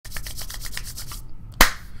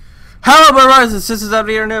Hello, my brothers and sisters out of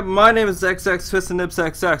the internet. My name is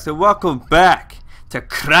XX and welcome back to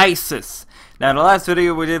Crysis. Now, the last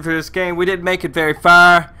video we did for this game, we didn't make it very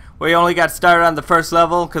far. We only got started on the first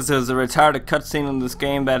level because there was a retarded cutscene in this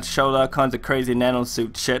game that showed all kinds of crazy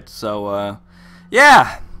nanosuit shit. So,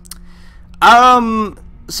 yeah.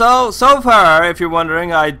 So far, if you're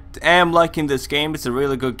wondering, I am liking this game. It's a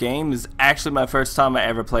really good game. It's actually my first time I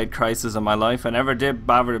ever played Crysis in my life. I never did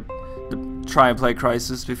bother to try and play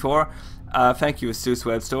Crysis before. Thank you, Astuce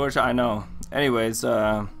Web Storage. I know. Anyways,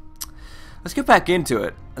 let's get back into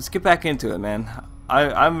it. Let's get back into it, man.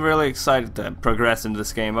 I'm really excited to progress into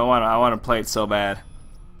this game. I want to play it so bad.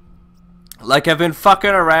 Like, I've been fucking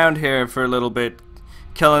around here for a little bit,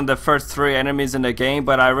 killing the first 3 enemies in the game,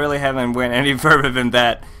 but I really haven't went any further than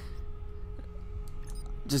that.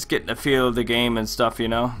 Just getting the feel of the game and stuff, you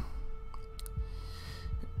know.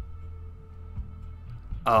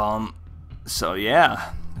 So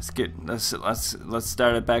yeah, let's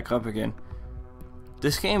start it back up again.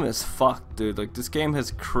 This game is fucked, dude. Like, this game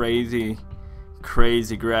has crazy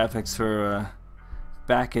graphics for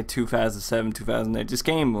back in 2007, 2008. This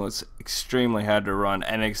game was extremely hard to run,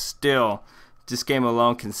 and it's still, this game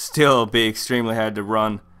alone can still be extremely hard to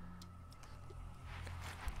run,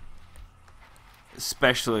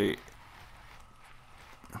 especially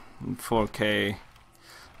in 4K.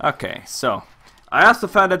 Okay, so I also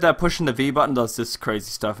found out that pushing the V button does this crazy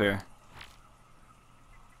stuff here.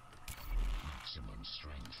 Maximum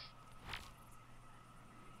strength.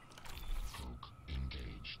 Cloak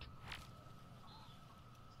engaged.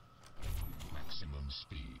 Maximum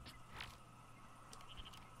speed.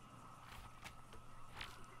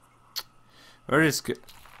 Where is it?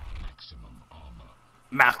 Maximum armor.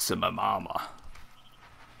 Maximum armor.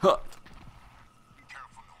 Huh. Be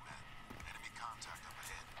careful, no man. Enemy contact up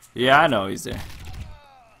ahead. Yeah, I know he's there.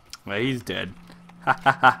 Well, he's dead.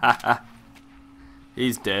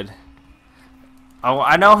 He's dead. Oh,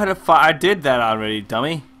 I know how to fight. I did that already,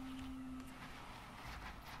 dummy.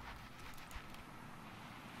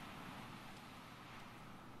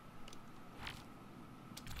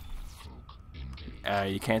 Cloak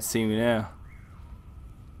engaged. You can't see me now.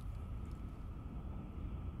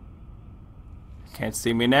 Can't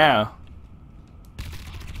see me now.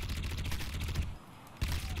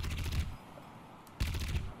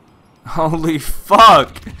 Holy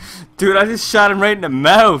fuck! Dude, I just shot him right in the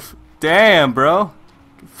mouth. Damn, bro.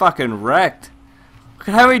 Fucking wrecked. Look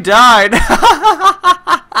at how he died. Look at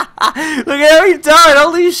how he died.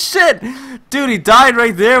 Holy shit. Dude, he died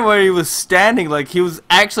right there where he was standing. Like, he was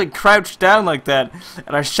actually crouched down like that.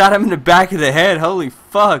 And I shot him in the back of the head. Holy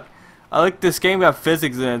fuck. I like this game got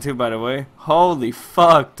physics in it too, by the way. Holy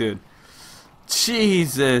fuck, dude.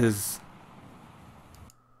 Jesus.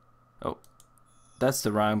 Oh. That's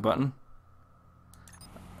the wrong button.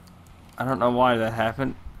 I don't know why that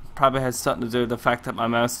happened. Probably has something to do with the fact that my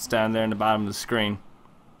mouse is down there in the bottom of the screen.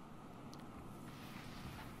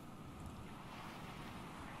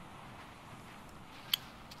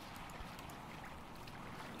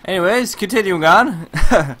 Anyways, continuing on.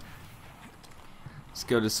 Let's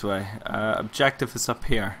go this way. Objective is up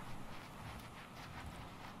here.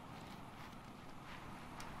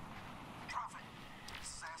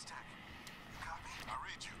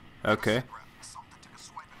 Okay.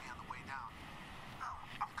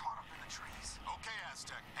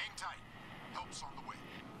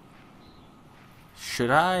 Should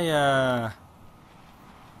I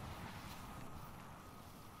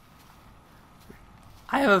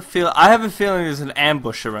I have a feeling there's an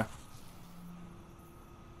ambush around.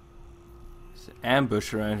 There's an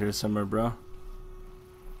ambush around here somewhere, bro.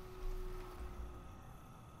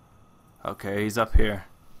 Okay, he's up here.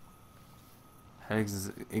 How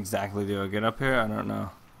exactly do I get up here? I don't know.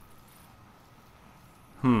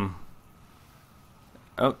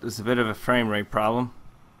 Oh, there's a bit of a frame rate problem.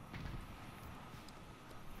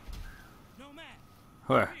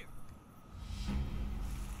 Where?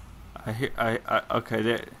 Okay,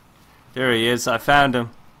 there he is. I found him.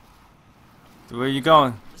 Where are you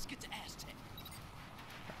going? Let's get to Aztec.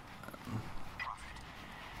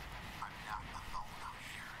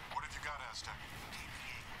 What have you got, Aztec?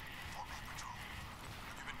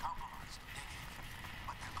 Have you been compromised?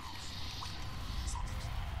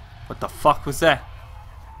 What the fuck was that?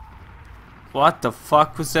 What the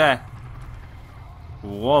fuck was that?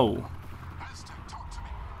 Whoa.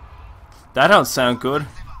 That don't sound good.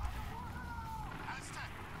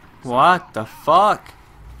 What the fuck?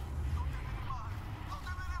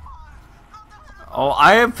 Oh,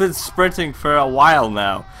 I have been sprinting for a while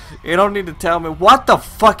now. You don't need to tell me. What the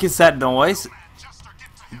fuck is that noise?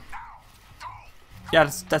 Yeah,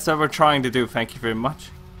 that's what we're trying to do. Thank you very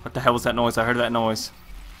much. What the hell was that noise? I heard that noise.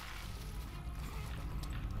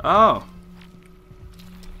 Oh.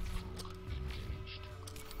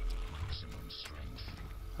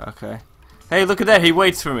 Okay. Hey, look at that. He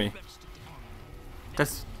waits for me.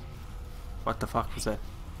 That's... What the fuck was that?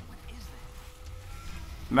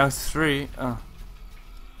 Mouse 3. Oh.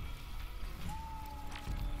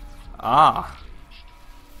 Ah.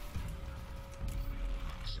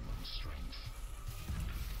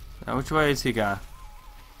 Now which way is he gone?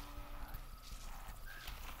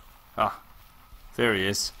 Ah. There he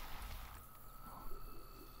is.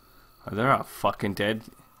 Oh, they're all fucking dead.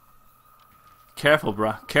 Careful,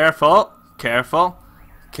 bruh. Careful. Careful.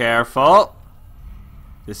 Careful.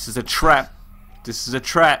 This is a trap. This is a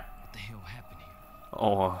trap. What the hell happened here?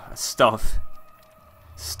 Oh, stuff.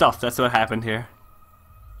 Stuff, that's what happened here.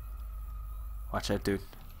 Watch that, dude.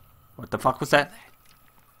 What the fuck was that?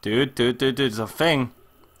 Dude, there's a thing.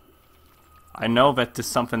 I know that there's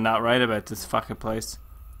something not right about this fucking place.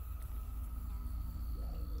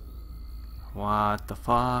 What the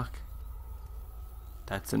fuck?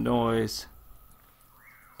 That's a noise.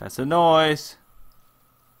 That's a noise.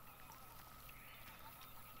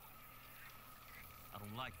 I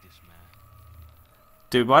don't like this, man.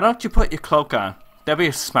 Dude, why don't you put your cloak on? That'd be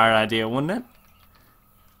a smart idea, wouldn't it?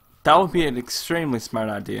 That would be an extremely smart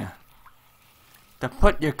idea. To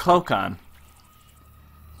put your cloak on.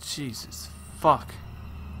 Jesus fuck.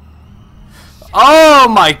 Oh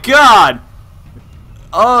my god!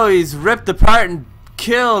 Oh, he's ripped apart and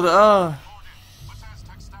killed. Oh. What's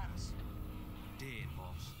Aztec status? Dead,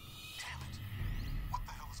 boss. Damn it. What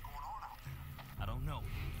the hell is going on out there? I don't know,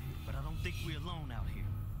 but I don't think we're alone out here.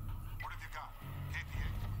 What have you got?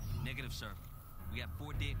 KPA? Negative, sir. We got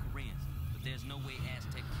 4 dead Koreans, but there's no way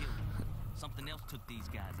Aztec killed them. Something else took these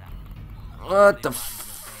guys out. What the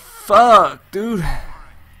fuck, dude? Pay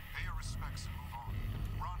your respects and move on.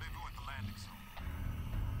 Rendezvous at the landing zone.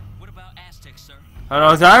 What about Aztec, sir? I don't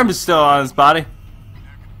know, his arm is still on his body. Negative.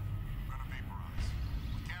 We're gonna vaporize.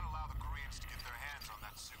 We can't allow the Koreans to get their hands on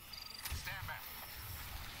that suit. Stand back.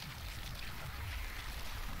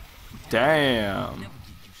 Damn. Never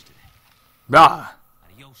get used to that. Ah.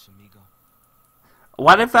 Adios, amigo.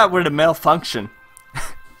 What if that were to malfunction?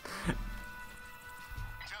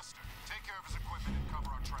 Chester, take care of his equipment and cover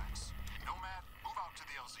our tracks. Nomad, move out to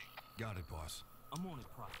the LZ. Got it, boss. I'm on it,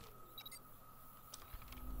 Prophet.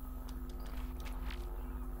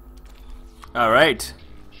 Alright.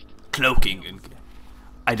 Cloaking. And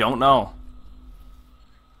I don't know.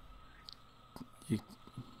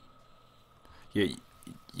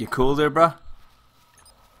 You cool there, bruh?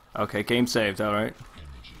 Okay, game saved, alright.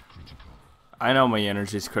 I know my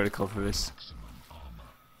energy is critical for this.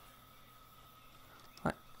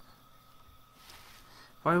 What?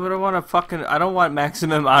 Why would I want to fucking... I don't want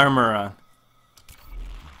maximum armor on.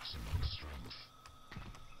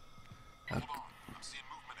 I'm seeing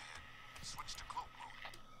movement ahead. Switch to cloak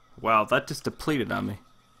mode. Wow, that just depleted on me.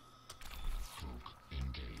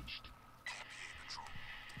 Engaged. KPA patrol.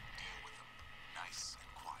 Deal with them. Nice and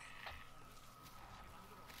quiet.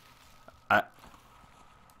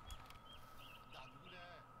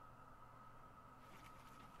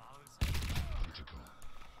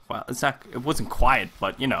 Well, it's not. It wasn't quiet,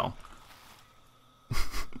 but you know,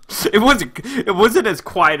 it wasn't as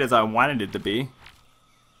quiet as I wanted it to be.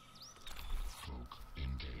 Cloak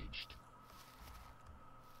engaged.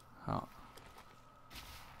 Oh.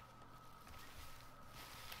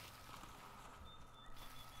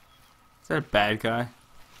 Is that a bad guy?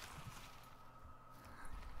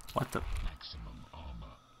 What the? Maximum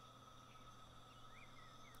armor.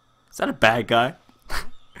 Is that a bad guy?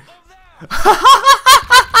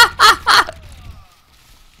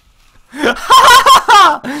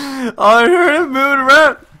 Oh, I heard him moving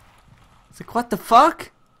around. It's like, what the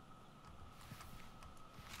fuck?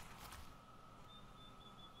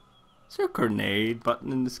 Is there a grenade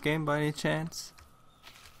button in this game by any chance?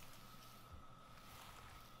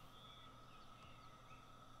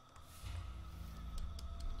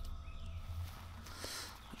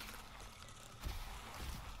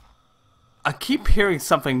 I keep hearing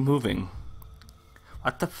something moving.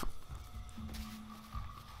 What the f...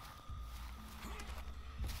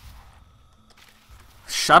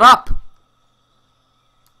 Shut up!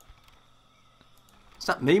 Is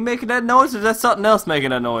that me making that noise, or is that something else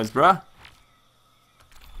making that noise, bruh?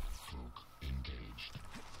 Cloak engaged.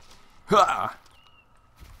 Ha!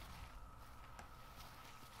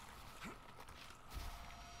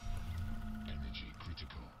 Energy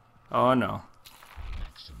critical. Oh no.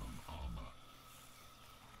 Maximum armor.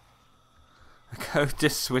 It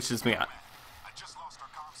just switches me out. I just lost our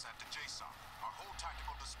comsat to JSON. Our whole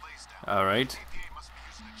tactical display's down. Alright. KPA must be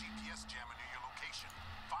using a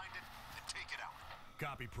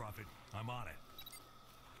Copy, Prophet. I'm on it.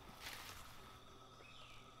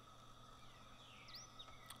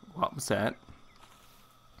 What was that?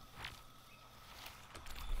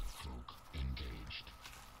 Cloak engaged.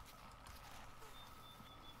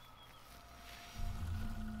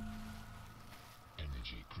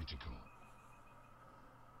 Energy critical.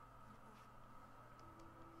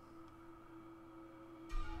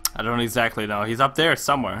 I don't exactly know. He's up there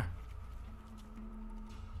somewhere.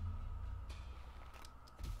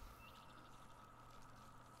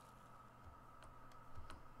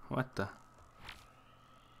 What the?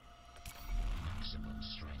 Maximum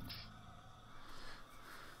strength.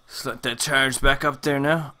 Just let that charge back up there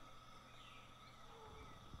now.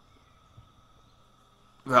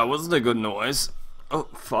 That wasn't a good noise. Oh,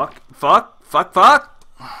 fuck. Fuck. Fuck. Fuck.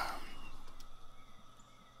 Cloak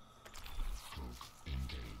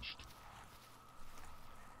engaged.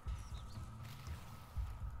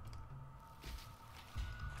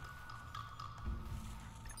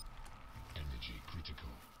 Energy critical.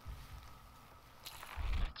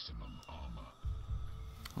 Maximum armor.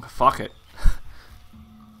 Fuck it.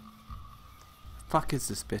 Fuck is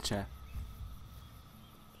this bitch at?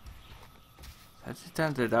 That's it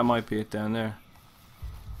down there. That might be it down there.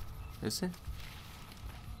 Is it?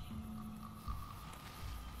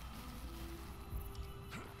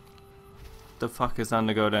 The fuck is on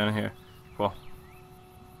the go down here? Well,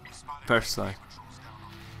 Spotted first side. patrols down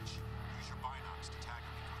on the beach. Use your binocs to tag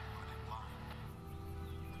them before you run in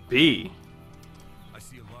blind. B. I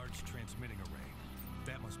see a large transmitting array.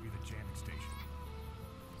 That must be the jamming station.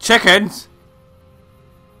 Chickens.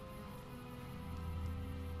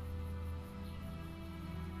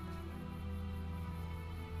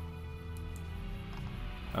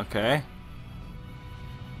 Okay.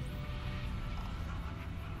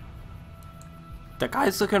 That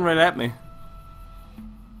guy's looking right at me.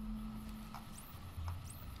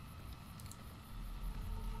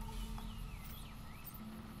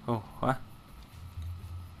 Oh, what?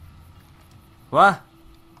 What?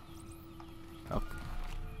 Oh.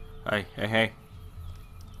 Hey, hey, hey.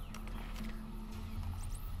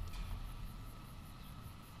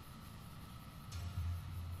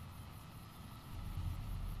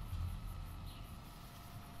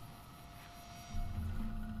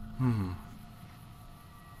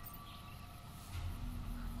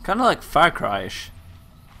 Kind of like Far Cry-ish.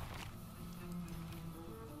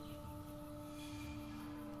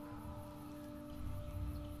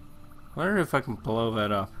 Wonder if I can blow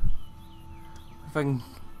that up. If I can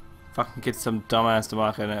fucking get some dumbass to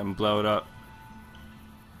walk in it and blow it up.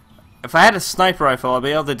 If I had a sniper rifle, I'd be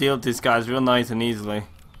able to deal with these guys real nice and easily.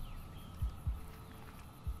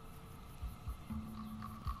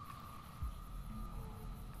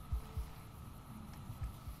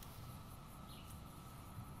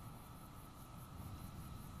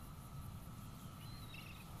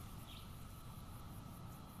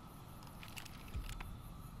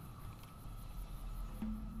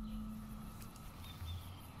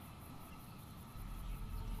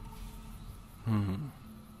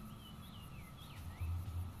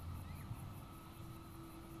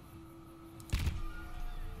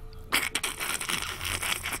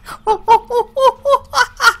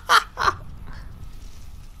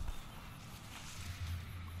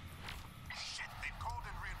 Shit, they've called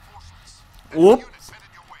in reinforcements. Whoop. Units headed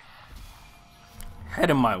your way.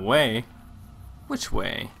 Heading my way? Which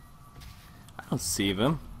way? I don't see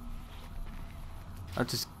them. I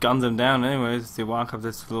just gunned them down anyways as they walk up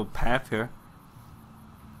this little path here.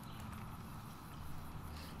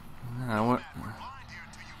 We're blind here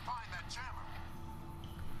until you find that jammer.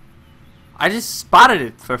 I just spotted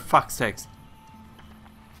it, for fuck's sakes.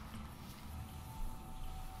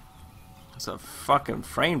 That's a fucking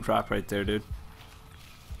frame drop right there, dude.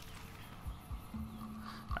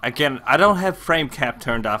 Again, I don't have frame cap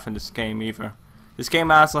turned off in this game either. This game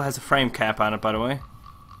also has a frame cap on it, by the way.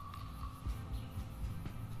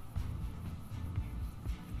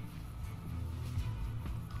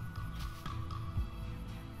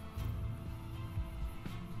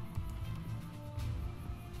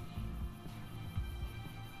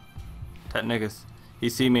 That niggas, he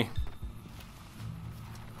see me.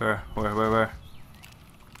 Where? Where?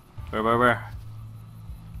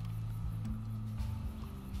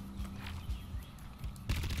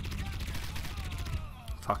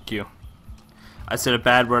 Fuck you. I said a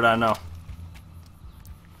bad word, I know.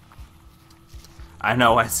 I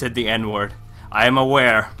know I said the N-word. I am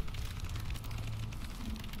aware.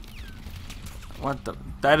 What the?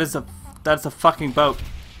 That's a fucking boat.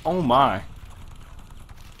 Oh my.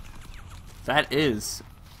 That is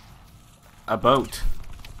a boat.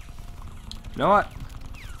 You know what?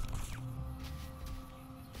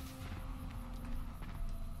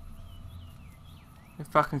 Your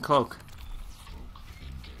fucking cloak. Cloak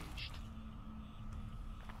engaged.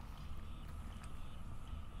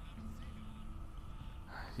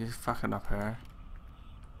 You fucking up here.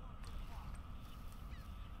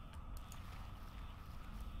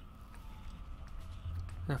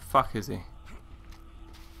 Where the fuck is he?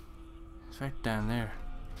 He's right down there.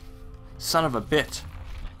 Son of a bitch.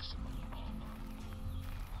 Maximum armor.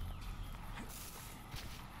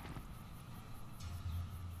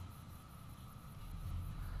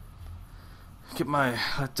 Get my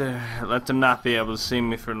let them not be able to see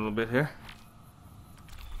me for a little bit here.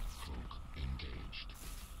 Cloak engaged.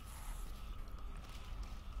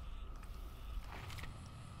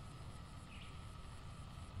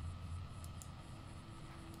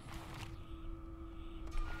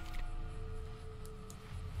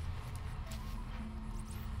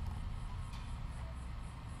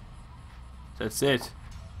 That's it.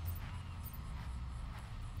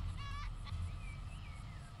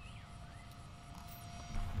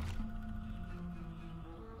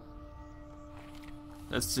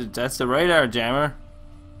 That's the radar jammer.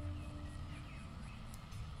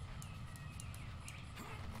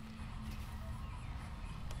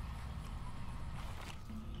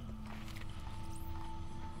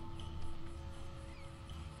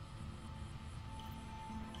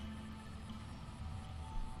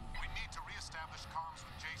 We need to re-establish comms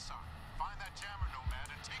with Jason. Find that jammer nomad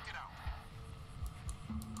and take it out.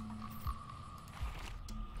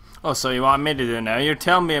 Oh, so you want me to do it now? You're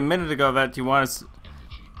telling me a minute ago that you want us.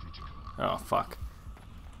 Energy critical. Oh fuck.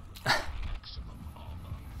 Maximum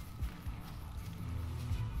armor.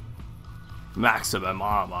 Maximum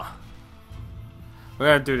armor. We're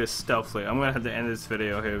gonna do this stealthily. I'm gonna have to end this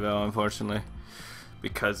video here though, unfortunately,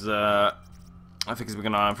 because I think it's been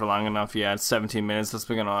going on for long enough. Yeah, it's 17 minutes. It's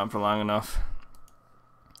been going on for long enough.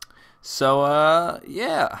 So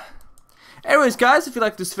yeah. Anyways, guys, if you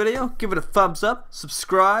like this video, give it a thumbs up,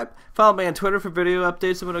 subscribe, follow me on Twitter for video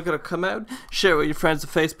updates when they're going to come out, share it with your friends on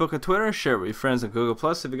Facebook and Twitter, share it with your friends on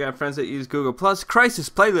Google+. If you got friends that use Google+, Crysis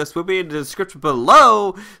playlist will be in the description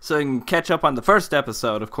below, so you can catch up on the first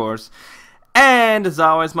episode, of course. And, as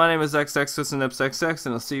always, my name is XXXXX,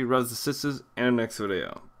 and I'll see you brothers and sisters in the next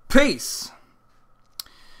video. Peace!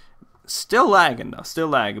 Still lagging, though, still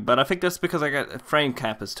lagging, but I think that's because I got a frame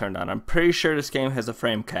cap is turned on. I'm pretty sure this game has a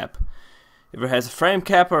frame cap. If it has a frame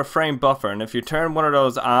cap or a frame buffer, and if you turn one of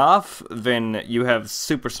those off, then you have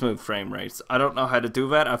super smooth frame rates. I don't know how to do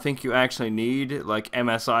that. I think you actually need like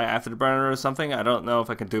MSI Afterburner or something. I don't know if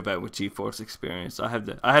I can do that with GeForce Experience. I have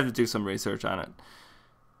to do some research on it.